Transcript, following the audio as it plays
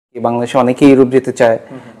বাংলাদেশে অনেকেই ইউরোপ যেতে চায়,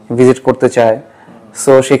 ভিজিট করতে চায়।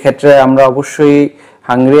 সো সেক্ষেত্রে আমরা অবশ্যই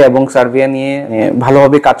হাঙ্গেরি এবং সার্বিয়া নিয়ে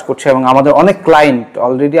ভালোভাবে কাজ করছি এবং আমাদের অনেক ক্লায়েন্ট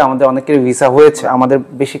অলরেডি, আমাদের অনেকের ভিসা হয়েছে। আমাদের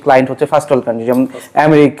বেশি ক্লায়েন্ট হচ্ছে ফার্স্ট ওয়ার্ল্ড কান্ট্রি, যেমন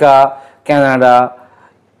আমেরিকা, কানাডা,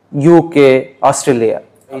 ইউকে, অস্ট্রেলিয়া।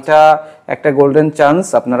 এটা একটা গোল্ডেন চান্স,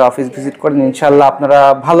 আপনারা অফিস ভিজিট করেন, ইনশাল্লাহ আপনারা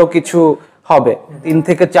ভালো কিছু হবে। 3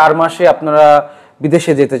 থেকে 4 মাসে আপনারা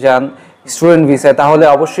বিদেশে যেতে চান স্টুডেন্ট ভিসায়, তাহলে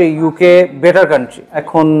অবশ্যই ইউকে বেটার কান্ট্রি।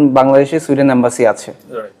 এখন বাংলাদেশে সুইডেন এম্বাসি আছে,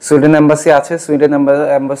 সুইডেন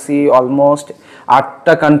এম্বাসি অলমোস্ট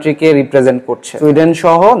 8টা কান্ট্রিকে রিপ্রেজেন্ট করছে, সুইডেন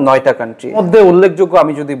সহ 9টা কান্ট্রি মধ্যে উল্লেখযোগ্য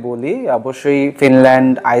আমি যদি বলি, অবশ্যই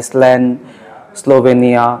Finland, Iceland,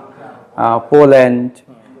 Slovenia, Poland,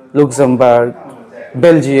 Luxembourg,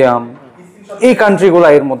 Belgium, এই কান্ট্রিগুলো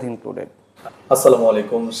এর মধ্যে ইনক্লুডেড। আসসালামু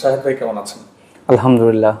আলাইকুম, শাহেদ ভাই কেমন আছেন?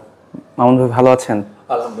 আলহামদুলিল্লাহ। মামুন ভাই ভালো আছেন?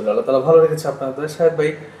 আলহামদুলিল্লাহ, আল্লাহ তাআলা ভালো রেখেছে আপনাদের। শাহেদ ভাই,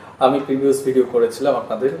 আমি প্রিভিয়াস ভিডিও করেছিলাম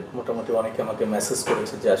আপনাদের, মোটামুটি অনেকে আমাকে মেসেজ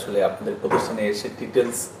করেছে যে আসলে আপনাদের প্রতিষ্ঠানে এসে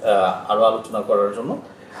ডিটেলস আরো আলোচনা করার জন্য,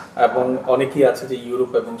 এবং অনেকেই আছে যে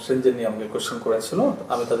ইউরোপ এবং সেনজেন নিয়ে আমাকে কোশ্চেন করেছিল।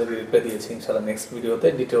 আমি তাদের রিপ্লাই দিয়েছি, ইনশাআল্লাহ নেক্সট ভিডিওতে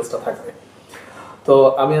ডিটেলসটা থাকবে। তো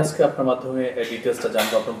আমি আজকে আপনার মাধ্যমে ডিটেলসটা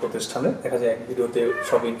জানবো আপনার প্রতিষ্ঠানে। দেখা যায় এক ভিডিওতে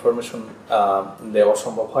সব ইনফরমেশন দেওয়া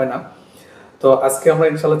সম্ভব হয় না, তো আজকে আমরা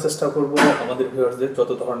ইনশাআল্লাহ চেষ্টা করব আমাদের ভিউয়ারদের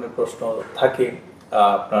যত ধরনের প্রশ্ন থাকে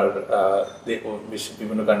আপনার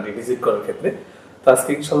বিভিন্ন কান্ট্রি ভিজিট করার ক্ষেত্রে, তো আজকে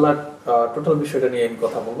ইনশাআল্লাহ টোটাল বিষয়টা নিয়ে আমি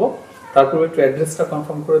কথা বলবো। তারপর একটু অ্যাড্রেসটা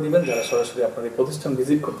কনফার্ম করে দিবেন, যারা সরাসরি আপনাদের প্রতিষ্ঠান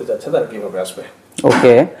ভিজিট করতে যাচ্ছে তারা কিভাবে আসবে।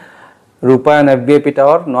 ওকে, রূপায়ণ এফবিআইপি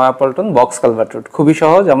tower, Naya Paltan, box culvert road. খুবই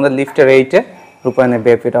সহজ, আমাদের লিফটের 8-এ রূপায়ণ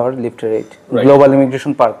এফবিআইপি টাওয়ার, লিফটের 8, গ্লোবাল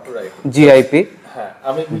ইমিগ্রেশন পার্ক, জিআইপি। হ্যাঁ,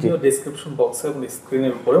 আমি ভিডিও ডেসক্রিপশন বক্সে এবং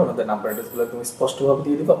স্ক্রিনের উপরে ওনাদের নাম্বার অ্যাড্রেসগুলো একদম স্পষ্টভাবে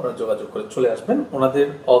দিয়ে দিব, আপনারা যোগাযোগ করে চলে আসবেন। ওনাদের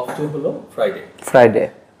অফ ডে হলো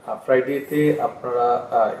ফ্রাইডেতে আপনারা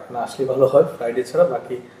এখানে আসলে ভালো হয়। ফ্রাইডে ছাড়া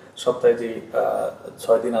বাকি সপ্তাহে যে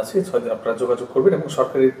 6 দিন আছে, 6 দিন আপনারা যোগাযোগ করবেন। এবং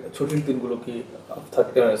সরকারি ছুটির দিনগুলো কি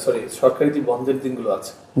থাকে, সরকারি যে বন্ধের দিনগুলো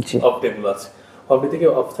আছে, অফ ডে গুলো আছে, অফ ডে থেকে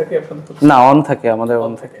অফ থাকে আপনাদের? না, অন থাকে, আমাদের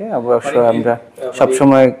অন থাকে অবশ্য। আমরা সব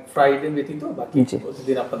সময় ফ্রাইডে ব্যতীত বাকি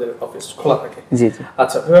প্রতিদিন আপনাদের অফিস খোলা থাকে। জি জি।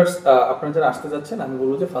 আচ্ছা ভিউয়ার্স, আপনারা যারা আসতে যাচ্ছেন, আমি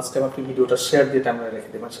বলবো যে ফার্স্ট টাইম আপনি ভিডিওটা শেয়ার দিয়ে টাইমলাইনে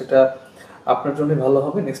রেখে দিবেন, সেটা আপনার জন্য ভালো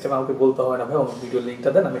হবে। নেক্সট টাইম আমাকে বলতে হবে না ভাই আমার ভিডিও লিংকটা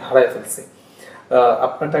দেন, আমি হারায় ফেলছি।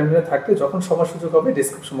 আপনার টাইমলাইনে থাকলে যখন সময় সুযোগ হবে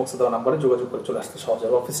ডেসক্রিপশন বক্সে দেওয়া নাম্বারে যোগাযোগ করে চলে আসতে সহজ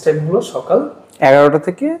হবে। অফিস টাইম হলো সকাল 11টা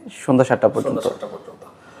থেকে সন্ধ্যা 7টা পর্যন্ত।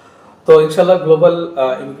 তো ইনশাআল্লাহ গ্লোবাল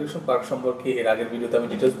ইমিগ্রেশন পার্ক সম্পর্কে এর আগের ভিডিওতে আমি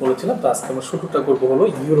ডিটেইলস বলেছিলাম, তো আজকে আমরা শুরুটা করব হলো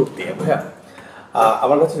ইউরোপ দিয়ে। ভাইয়া,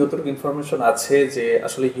 আমার কাছে যতটুকু ইনফরমেশন আছে যে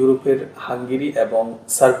আসলে ইউরোপের হাঙ্গেরি এবং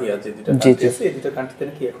সার্বিয়া যে দুটো কান্ট্রি আছে, এই দুটো কান্ট্রিতে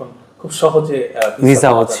নাকি এখন খুব সহজে ভিসা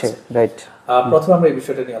হচ্ছে। রাইট। প্রথমে আমরা এই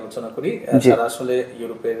বিষয়টা নিয়ে আলোচনা করি। যারা আসলে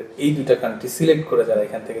ইউরোপের এই দুটো কান্ট্রি সিলেক্ট করে যারা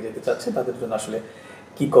এখান থেকে যেতে চাচ্ছে, তাদের জন্য আসলে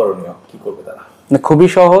কি করণীয়, কি করবে তারা? খুবই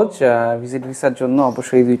সহজ, ভিজিট ভিসার জন্য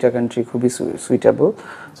অবশ্যই 2টা কান্ট্রি খুবই সুইটেবল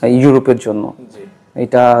ইউরোপের জন্য।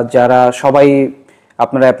 এটা যারা সবাই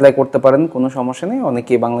আপনারা অ্যাপ্লাই করতে পারেন, কোনো সমস্যা নেই।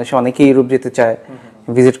 বাংলাদেশে অনেকেই ইউরোপ যেতে চায়,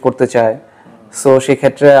 ভিজিট করতে চায়। সো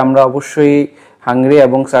সেক্ষেত্রে আমরা অবশ্যই হাঙ্গেরি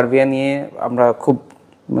এবং সার্বিয়া নিয়ে আমরা খুব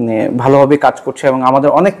ভালোভাবে কাজ করছি এবং আমাদের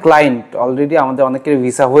অনেক ক্লায়েন্ট অলরেডি, আমাদের অনেকের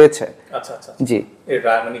ভিসা হয়েছে। আচ্ছা আচ্ছা জি,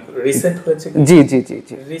 রিসেন্ট হয়েছে? জি জি জি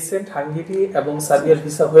জি, রিসেন্ট হাঙ্গেরি এবং সার্বিয়ার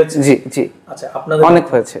ভিসা হয়েছে। জি জি। আচ্ছা, আপনাদের অনেক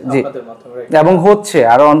হয়েছে জি, এবং হচ্ছে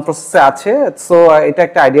আরো অন প্রসেসে আছে। সো এটা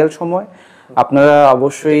একটা আইডিয়াল সময়। আপনারা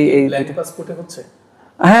অবশ্যই এই ব্ল্যাঙ্ক পাসপোর্টে হচ্ছে?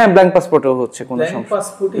 হ্যাঁ, ব্ল্যাঙ্ক পাসপোর্টেও হচ্ছে, কোনো সমস্যা। ব্ল্যাঙ্ক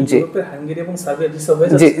পাসপোর্টে ইউরোপের হাঙ্গেরি এবং সার্বিয়ার ভিসা হয়ে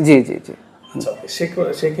যাচ্ছে? জি জি জি জি। আচ্ছা,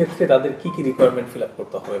 সেই ক্ষেত্রে তাদের কি কি রিকোয়ারমেন্ট ফিল আপ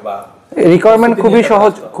করতে হবে? বা রিকোয়ারমেন্ট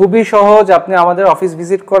খুবই সহজ। আপনি আমাদের অফিস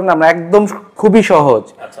ভিজিট করেন, আমরা একদম খুবই সহজ।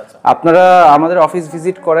 আপনারা আমাদের অফিস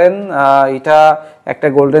ভিজিট করেন, এটা একটা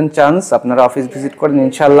গোল্ডেন চান্স। আপনারা অফিস ভিজিট করেন,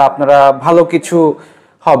 ইনশাআল্লাহ আপনারা ভালো কিছু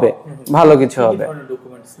হবে।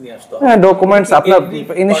 হ্যাঁ, ডকুমেন্টস আপনার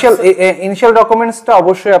ইনিশিয়াল ডকুমেন্টসটা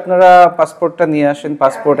অবশ্যই আপনারা পাসপোর্টটা নিয়ে আসেন,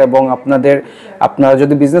 পাসপোর্ট, এবং আপনারা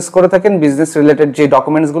যদি বিজনেস করে থাকেন বিজনেস রিলেটেড যে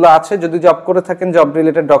ডকুমেন্টসগুলো আছে, যদি জব করে থাকেন জব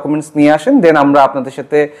রিলেটেড ডকুমেন্টস নিয়ে আসেন। দেন আমরা আপনাদের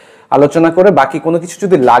সাথে আলোচনা করে বাকি কোনো কিছু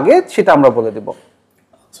যদি লাগে সেটা আমরা বলে দেব।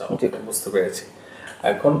 আচ্ছা, বুঝতে পেরেছি।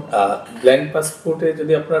 এখন ব্ল্যাঙ্ক পাসপোর্টে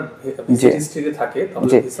যদি আপনার ভিসা হিস্ট্রি থাকে,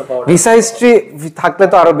 তাহলে ভিসা হিস্ট্রি থাকলে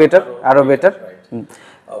তো আরো বেটার।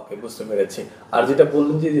 ওকে, বুঝতে পেরেছি। আর যেটা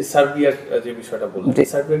বললেন যে সার্বিয়ার যে বিষয়টা বললেন,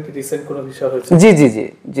 সার্বিয়ার কি রিসেন্ট কোনো ভিসা হয়েছে? জি জি জি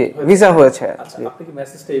জি, ভিসা হয়েছে। আচ্ছা, আপনি কি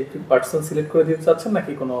মেসেজটা এভরি পারসন সিলেক্ট করে দিতে চাচ্ছেন,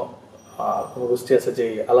 নাকি কোনো গোষ্ঠী আছে যে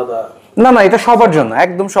আলাদা? না, এটা সবার জন্য,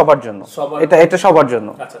 একদম সবার জন্য। এটা সবার জন্য।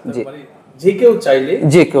 আচ্ছা, মানে যে কেউ চাইলে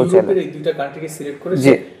এই দুইটা কান্ট্রিকে সিলেক্ট করে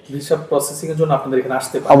ভিসা প্রসেসিং এর জন্য আপনাদের এখানে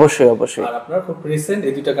আসতে পারে। অবশ্যই অবশ্যই। আর আপনারা খুব রিসেন্ট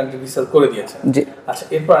এই দুইটা কান্ট্রি ভিসা করে দিয়েছেন। জি। আচ্ছা,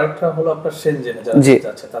 এরপর আরেকটা হলো আপনার সেনজেনে যারা যেতে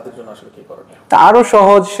যাচ্ছে তাদের জন্য আসলে কি করণীয়? তা আরো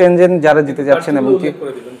সহজ সেনজেন যারা যেতে যাচ্ছেন এবং কি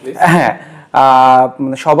করে দিবেন প্লিজ। হ্যাঁ,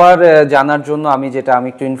 মানে সবার জানার জন্য আমি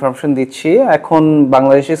একটু ইনফরমেশন দিচ্ছি। এখন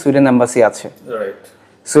বাংলাদেশে সুইডেন এম্বাসি আছে। রাইট।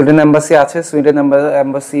 সুইডেন এম্বাসি আছে। সুইডেন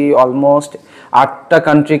এম্বাসি অলমোস্ট 8টা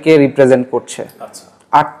কান্ট্রিকে রিপ্রেজেন্ট করছে। আচ্ছা,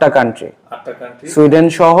 8টা কান্ট্রি, 8টা কান্ট্রি, সুইডেন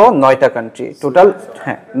সহ 9টা কান্ট্রি, টোটাল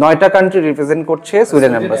হ্যাঁ 9টা কান্ট্রি রিপ্রেজেন্ট করছে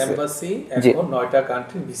সুইডেন এম্বাসি। এখন 9টা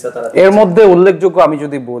কান্ট্রি ভিসা তারা। এর মধ্যে উল্লেখযোগ্য আমি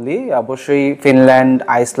যদি বলি, অবশ্যই Finland,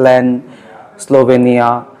 Iceland, Slovenia,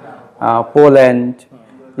 Poland,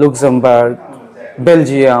 Luxembourg,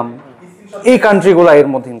 Belgium, এই কান্ট্রিগুলো এর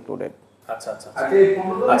মধ্যে ইনক্লুডেড। আচ্ছা আচ্ছা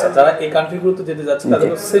আচ্ছা, যারা এই কান্ট্রিগুলোতে যেতে যাচ্ছে তাদের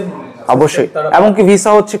সেম অবশ্যই। এমনকি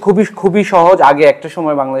ভিসা হচ্ছে খুবই খুবই সহজ। আগে একটা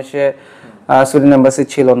সময় বাংলাদেশে সুইডেন এম্বাসি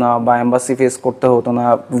ছিল না বা এম্বাসি ফেস করতে হতো না,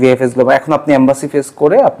 ভিএফএস গুলো। এখন আপনি এম্বাসি ফেস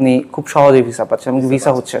করে আপনি খুব সহজেই ভিসা পাচ্ছেন। এবং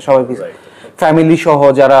ভিসা হচ্ছে সবাই ভিসা, ফ্যামিলি সহ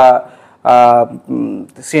যারা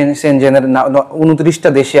সেনজেনের 29টা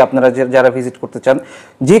দেশে আপনারা যারা ভিজিট করতে চান,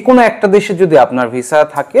 যে কোনো একটা দেশে যদি আপনার ভিসা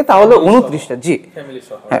থাকে তাহলে 29টা, জি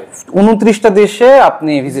হ্যাঁ 29টা দেশে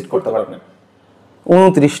আপনি ভিজিট করতে পারবেন।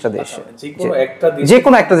 29টা দেশে, যে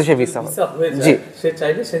কোনো একটা দেশে ভিসা হয়ে যায়, সে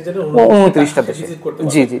চাইলে সেনজেনের 29টা দেশে ভিজিট করতে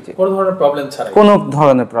জি জি জি, কোনো ধরনের প্রবলেম ছাড়াই, কোনো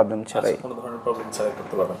ধরনের প্রবলেম ছাড়াই, কোনো ধরনের প্রবলেম ছাড়াই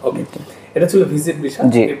করতে পারবেন। ওকে, এটা ছিল ভিজিট ভিসা।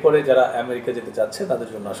 এরপরে যারা আমেরিকা যেতে যাচ্ছে তাদের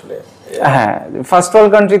জন্য আসলে হ্যাঁ ফার্স্ট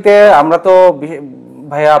ওয়ার্ল্ড কান্ট্রিতে আমরা তো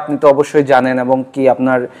ভাইয়া আপনি তো অবশ্যই জানেন এবং কি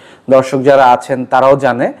আপনার দর্শক যারা আছেন তারাও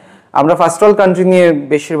জানে, আমরা ফার্স্ট ওয়ার্ল্ড কান্ট্রি নিয়ে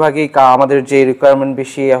বেশিরভাগই আমাদের যে রিকোয়ারমেন্ট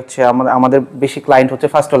বেশি হচ্ছে, আমাদের বেশি ক্লায়েন্ট হচ্ছে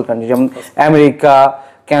ফার্স্ট ওয়ার্ল্ড কান্ট্রি, যেমন আমেরিকা,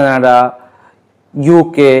 কানাডা,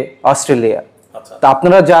 ইউকে, অস্ট্রেলিয়া। তা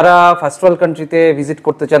আপনারা যারা ফার্স্ট ওয়ার্ল্ড কান্ট্রিতে ভিজিট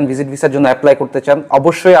করতে চান, ভিজিট ভিসার জন্য অ্যাপ্লাই করতে চান,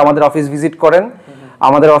 অবশ্যই আমাদের অফিস ভিজিট করেন।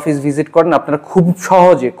 আপনারা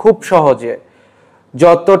খুব সহজে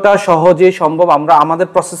যতটা সহজে সম্ভব, আমাদের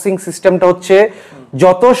প্রসেসিং সিস্টেমটা হচ্ছে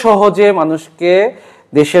যত সহজে মানুষকে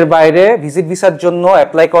দেশের বাইরে ভিজিট ভিসার জন্য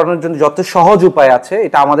অ্যাপ্লাই করানোর জন্য যত সহজ উপায় আছে,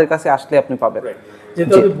 এটা আমাদের কাছে আসলে আপনি পাবেন।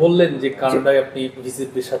 যেহেতু আপনি বললেন যে কানাডায় আপনি ভিজিট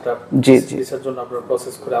ভিসাটা ভিসার জন্য আপনারা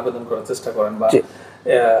প্রসেস করে আবেদন করার চেষ্টা করেন বা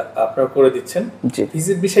আপনারা করে দিচ্ছেন,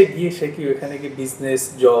 ভিজিট ভিসায় গিয়ে সে কি ওখানে কি বিজনেস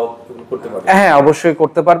জব এগুলো করতে পারবে? হ্যাঁ অবশ্যই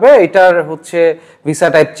করতে পারবে। এটার হচ্ছে ভিসা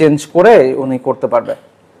টাইপ চেঞ্জ করে উনি করতে পারবে।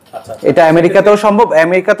 আচ্ছা, এটা আমেরিকাতেও সম্ভব,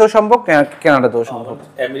 কানাডাতেও সম্ভব।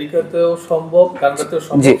 আমেরিকাতেও সম্ভব, কানাডাতেও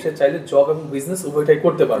সম্ভব। সে চাইলে জব এবং বিজনেস উভয়টাই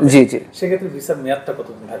করতে পারবে। জি জি। সেক্ষেত্রে ভিসার মেয়াদটা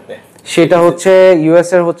কতদিন থাকবে? সেটা হচ্ছে ইউএস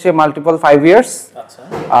এর হচ্ছে মাল্টিপল 5 ইয়ার্স। আচ্ছা।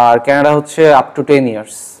 আর কানাডা হচ্ছে up to 10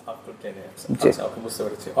 years. Up to 10 years. আচ্ছা, ওকে, বুঝতে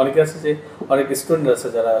পেরেছি। অনেকে আছে যে অনেক স্টুডেন্ট আছে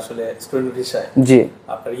যারা আসলে স্টুডেন্ট ভিসায় জি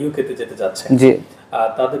আপনার ইউকে তে যেতে যাচ্ছে, জি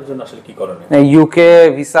তাদের জন্য আসলে কি করণীয়? ইউকে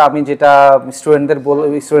ভিসা আমি যেটা স্টুডেন্টদের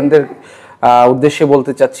উদ্দেশ্যে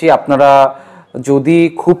বলতে চাচ্ছি, আপনারা যদি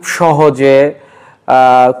খুব সহজে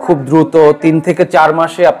খুব দ্রুত 3 থেকে 4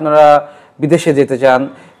 মাসে আপনারা বিদেশে যেতে চান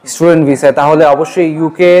স্টুডেন্ট ভিসায়, তাহলে অবশ্যই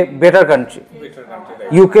ইউকে বেটার কান্ট্রি।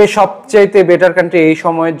 ইউকে সবচাইতে বেটার কান্ট্রি এই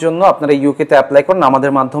সময়ের জন্য। আপনারা ইউকে তে অ্যাপ্লাই করুন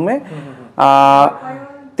আমাদের মাধ্যমে।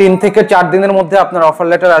 3 থেকে 4 দিনের মধ্যে আপনার অফার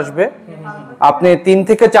লেটার আসবে। আপনি 3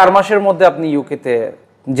 থেকে 4 মাসের মধ্যে আপনি ইউকে তে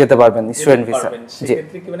যেতে পারবেন স্টুডেন্ট ভিসা। জি,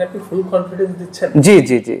 আপনি ফুল কনফিডেন্স দিচ্ছেন? জি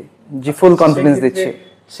জি জি জি, ফুল কনফিডেন্স দিচ্ছি।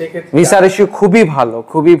 ভিসা রেশিও খুবই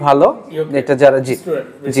ভালো এটা যারা জি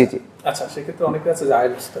জি জি। আচ্ছা, সেক্ষেত্রে অনেকে আছে যে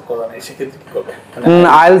আইএলটিএসটা করা নেই, সেক্ষেত্রে কি করবে?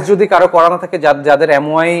 আইএলটিএস যদি কারো করা না থাকে, যাদের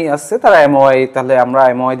এমওআই আছে তারা এমওআই, তাহলে আমরা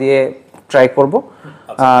এমওআই দিয়ে ট্রাই করব।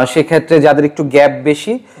 সেক্ষেত্রে যাদের একটু গ্যাপ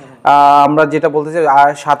বেশি, আমরা যেটা বলতে চাই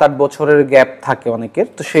 7-8 বছরের গ্যাপ থাকে অনেকের,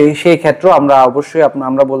 তো সেই ক্ষেত্রে আমরা অবশ্যই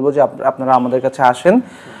আমরা বলবো যে আপনারা আমাদের কাছে আসেন,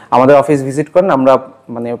 আমাদের অফিস ভিজিট করেন, আমরা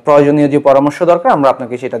মানে প্রয়োজনীয় যে পরামর্শ দরকার আমরা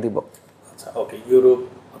আপনাকে সেটা দিব। আচ্ছা, ওকে। ইউরোপ,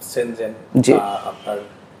 সেনজেন, আপনার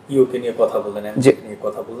ইউকে নিয়ে কথা বলেন, আমেরিকা নিয়ে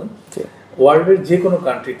কথা বলেন, ওয়ার্ল্ডের যে কোনো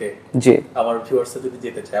কান্ট্রিতে জি আমার ভিউয়ার্সরা যদি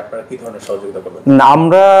যেতে চায় আপনারা কি ধরনের সহযোগিতা করবেন?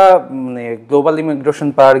 আমরা মানে গ্লোবাল ইমিগ্রেশন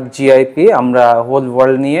পার্ক জিআইপি, আমরা হোল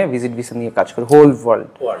ওয়ার্ল্ড নিয়ে ভিজিট ভিসা নিয়ে কাজ করি, হোল ওয়ার্ল্ড।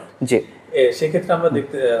 জি, সেক্ষেত্রে আমরা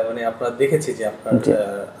আপনারা দেখেছি যে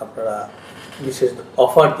আপনারা বিশেষ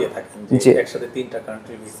অফার দিয়ে থাকেন যে একসাথে 3টা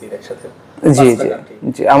কান্ট্রি ভিজিট, একসাথে জি জি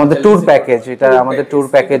জি, আমাদের ট্যুর প্যাকেজ, এটা আমাদের ট্যুর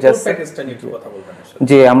প্যাকেজ আছে। প্যাকেজটা নিয়ে কথা বলবেন?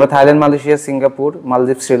 জি, আমরা থাইল্যান্ড, মালয়েশিয়া, সিঙ্গাপুর,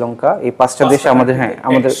 মালদ্বীপ, শ্রীলঙ্কা, এই 5টা দেশে আমাদের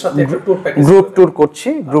আমাদের গ্রুপ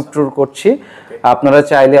ট্যুর করছি। আপনারা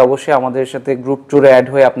চাইলে অবশ্যই আমাদের সাথে গ্রুপ ট্যুরে অ্যাড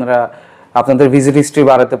হয়ে আপনাদের ভিজিট হিস্ট্রি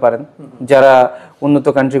বাড়াতে পারেন। যারা উন্নত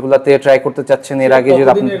কান্ট্রিগুলোতে ট্রাই করতে চাচ্ছেন এর আগে, যদি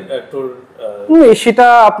আপনি সেটা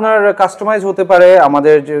আপনার কাস্টমাইজ হতে পারে।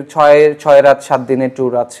 আমাদের যে 6 রাত 7 দিনের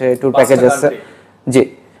ট্যুর আছে, ট্যুর প্যাকেজ আছে। জি,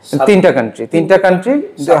 3টা কান্ট্রি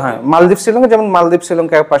হ্যাঁ, মালদ্বীপ, শ্রীলঙ্কা। যেমন মালদ্বীপ,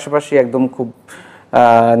 শ্রীলঙ্কার পাশাপাশি একদম খুব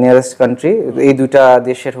নিয়ারেস্ট কান্ট্রি। এই দুইটা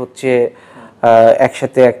দেশের হচ্ছে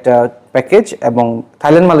একসাথে একটা প্যাকেজ, এবং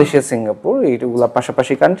থাইল্যান্ড, মালয়েশিয়া, সিঙ্গাপুর এইগুলো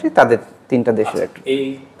পাশাপাশি কান্ট্রি, তাদের 3টা দেশের একটা। এই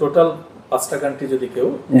টোটাল 5টা কান্ট্রি যদি কেউ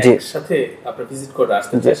একসাথে আপনারা ভিজিট করে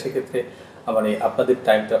আসতে চায়, সেক্ষেত্রে মানে আপনাদের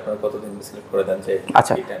টাইমটা আপনারা কতদিন সিলেক্ট করে দেন যে?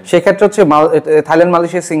 আচ্ছা, সেক্ষেত্রে হচ্ছে থাইল্যান্ড,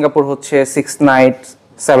 মালয়েশিয়া, সিঙ্গাপুর হচ্ছে 6 নাইট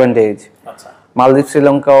 7 ডেজ। আচ্ছা, মালদ্বীপ,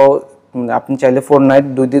 শ্রীলঙ্কাও আপনি চাইলে 4 নাইট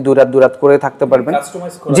 2 দিন দুরাত করে থাকতে পারবেন।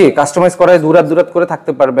 জি, কাস্টমাইজ করা দুরাত করে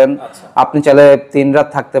থাকতে পারবেন। আপনি চাইলে 3 রাত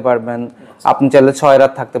থাকতে পারবেন, আপনি চাইলে 6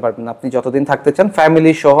 রাত থাকতে পারবেন, আপনি যতদিন থাকতে চান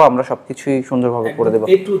ফ্যামিলি সহ আমরা সবকিছুই সুন্দরভাবে করে দেব।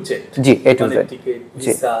 A to Z। G, A to Z, ticket,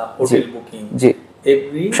 visa, hotel booking, G,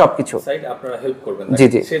 every সবকিছু সাইড আপনারা হেল্প করবেন। জি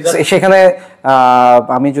জি। সেখানে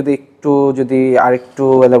আমি যদি আরেকটু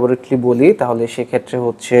এলাবোরেটলি বলি, তাহলে সেক্ষেত্রে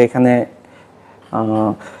হচ্ছে এখানে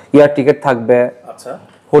এয়ার টিকিট থাকবে, আচ্ছা,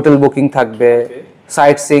 হোটেল বুকিং থাকবে,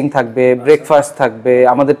 সাইট সিইং থাকবে, ব্রেকফাস্ট থাকবে,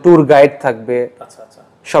 আমাদের ট্যুর গাইড থাকবে। আচ্ছা আচ্ছা,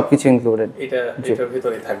 সবকিছু ইনক্লুডেড। এটার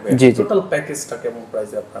ভিতরেই থাকবে। জি জি। টোটাল প্যাকেজটা কেমন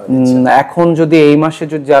প্রাইসে আপনারা দিচ্ছেন? এখন যদি এই মাসে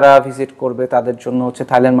যদি যারা ভিজিট করবে তাদের জন্য হচ্ছে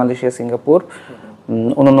Thailand, Malaysia, Singapore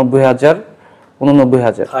 89,000।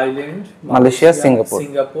 Thailand, Malaysia, Singapore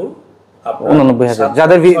 89,000।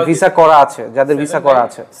 যাদের ভিসা করা আছে,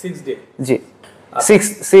 6 ডে। জি,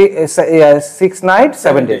 6 নাইট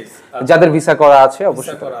 7 ডেজ, যাদের ভিসা করা আছে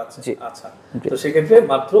অবশ্যই করা আছে। জি। আচ্ছা, তো সেক্ষেত্রে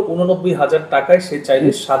মাত্র 89,000 টাকায় সে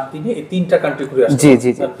চাইলে 7 দিনে এই 3টা কান্ট্রি ঘুরে আসতে জি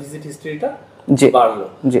জি জি। তার ভিজিট হিস্ট্রিটা জি বাড়লো।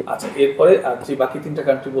 জি। আচ্ছা, এরপরে আর যে বাকি 3টা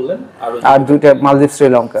কান্ট্রি বললেন, আর 2টা মালদ্বীপ,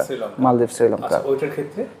 শ্রীলঙ্কা। ওইটার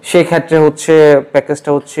ক্ষেত্রে সেই ক্ষেত্রে হচ্ছে প্যাকেজটা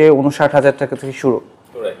হচ্ছে 59,000 টাকা থেকে শুরু।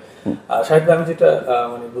 শাহিদ ভাই, আমি যেটা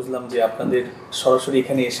মানে বুঝলাম যে আপনাদের সরাসরি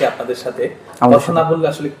এখানে এসে আপনাদের সাথে কথা না বললে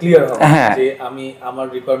আসলে ক্লিয়ার হবে যে আমি আমার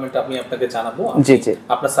রিকোয়ারমেন্ট আমি আপনাকে জানাবো,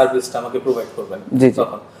 আপনার সার্ভিসটা আমাকে প্রোভাইড করবেন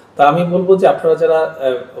তখন। তা আমি বলবো যে আপনারা যারা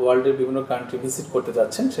ওয়ার্ল্ডের বিভিন্ন কান্ট্রি ভিজিট করতে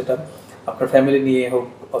যাচ্ছেন, সেটা আপনার ফ্যামিলি নিয়ে হোক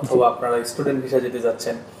অথবা আপনারা স্টুডেন্ট ভিসা যেতে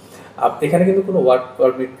যাচ্ছেন, এখানে কিন্তু কোনো ওয়ার্ক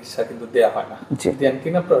পারমিট ভিসা কিন্তু দেয়া হয় না। দেন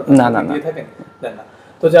কিনা আপনারা দিয়ে থাকেন? দেন না।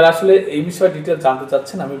 তো যারা আসলে এই বিষয়ে ডিটেইল জানতে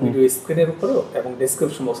চাচ্ছেন, আমি ভিডিও স্ক্রিনের উপরেও এবং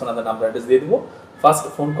ডেসক্রিপশন বক্সে ওনাদের নাম্বার অ্যাড্রেস দিয়ে দিব। ফার্স্ট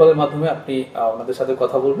ফোন কলের মাধ্যমে আপনি ওনাদের সাথে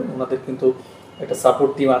কথা বলবেন, ওনাদের কিন্তু একটা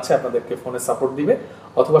সাপোর্ট টিম আছে, আপনাদেরকে ফোনে সাপোর্ট দিবে,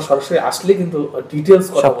 অথবা সরাসরি আসলে কিন্তু ডিটেইলস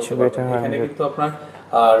কথা বলতে পারবেন। এখানে কিন্তু আপনার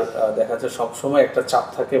আর দেখা যায় সব সময় একটা চাপ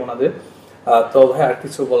থাকে ওনাদের। তো ভাই, আর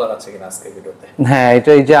কিছু বলার আছে কিনা আজকে ভিডিওতে? হ্যাঁ,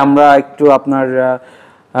 এটাই যে আমরা একটু আপনার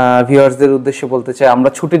ভিউয়ার্সদের উদ্দেশ্যে বলতে চাই, আমরা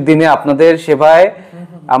ছুটির দিনে আপনাদের সেবায়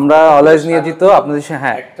আমরা অলওয়েজ নিয়োজিত। আপনাদের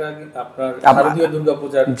হ্যাঁ, একটা আপনার শারদীয়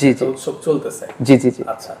দুর্গাপূজার উৎসব চলতেছে। জি জি জি।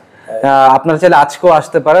 আচ্ছা, আপনারা চাইলে আজকেও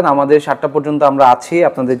আসতে পারেন, আমাদের 7টা পর্যন্ত আমরা আছি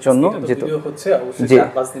আপনাদের জন্য। যেহেতু ভিডিও হচ্ছে অবশ্যই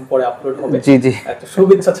 4-5 দিন পরে আপলোড হবে। জি জি। একটা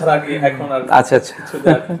শুভেচ্ছা ছাড়া কি এখন আর আচ্ছা আচ্ছা কিছু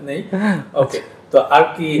নেই। ওকে, তো আর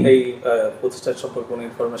কি এই প্রতিষ্ঠান সম্পর্কে কোনো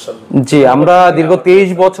ইনফরমেশন? জি, আমরা দীর্ঘ 23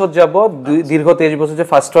 বছর যাবত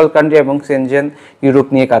ফার্স্ট ওয়ার্ল্ড কান্ট্রি এবং সেনজেন ইউরোপ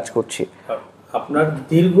নিয়ে কাজ করছি। আপনার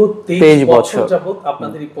দীর্ঘ 23 বছর যাবত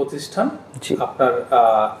আপনাদের এই প্রতিষ্ঠান আপনার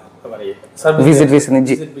মানে সার্ভিস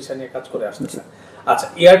ভিসা নিয়ে কাজ করে আসছে। আচ্ছা,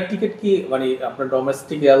 এয়ার টিকেট কি মানে আপনার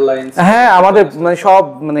ডোমেস্টিক এয়ারলাইন্স? হ্যাঁ, আমাদের মানে সব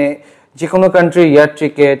মানে যে কোনো কান্ট্রি এয়ার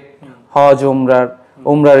টিকেট, হজ,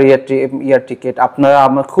 উমরার এয়ার টিকেট আপনারা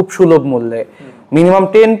আমার খুব সুলভ মূল্যে মিনিমাম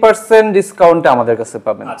 10% ডিসকাউন্ট আমাদের কাছে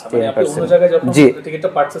পাবেন। আচ্ছা, মানে আপনি অন্য জায়গায় যখন টিকেটটা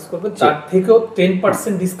পারচেজ করবেন তার থেকেও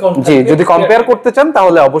 10% ডিসকাউন্ট জি, যদি কম্পেয়ার করতে চান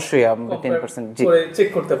তাহলে অবশ্যই আমরা 10% জি করে চেক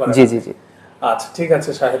করতে পারেন। জি জি জি। আচ্ছা, ঠিক আছে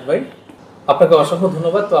শাহিদ ভাই, আপনাকে অসংখ্য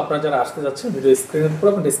ধন্যবাদ। তো আপনারা যারা আসতে যাচ্ছেন, ভিডিও স্ক্রিনের উপর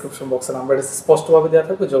এবং ডেসক্রিপশন বক্সে নাম্বার স্পষ্টভাবে দেওয়া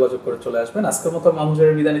থাকবে, যোগাযোগ করে চলে আসবেন। আজকের মতো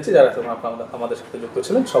মামুনের বিদায় নিচ্ছি। যারা আমাদের সাথে যুক্ত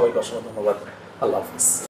ছিলেন সবাইকে অসংখ্য ধন্যবাদ। আল্লাহ হাফেজ।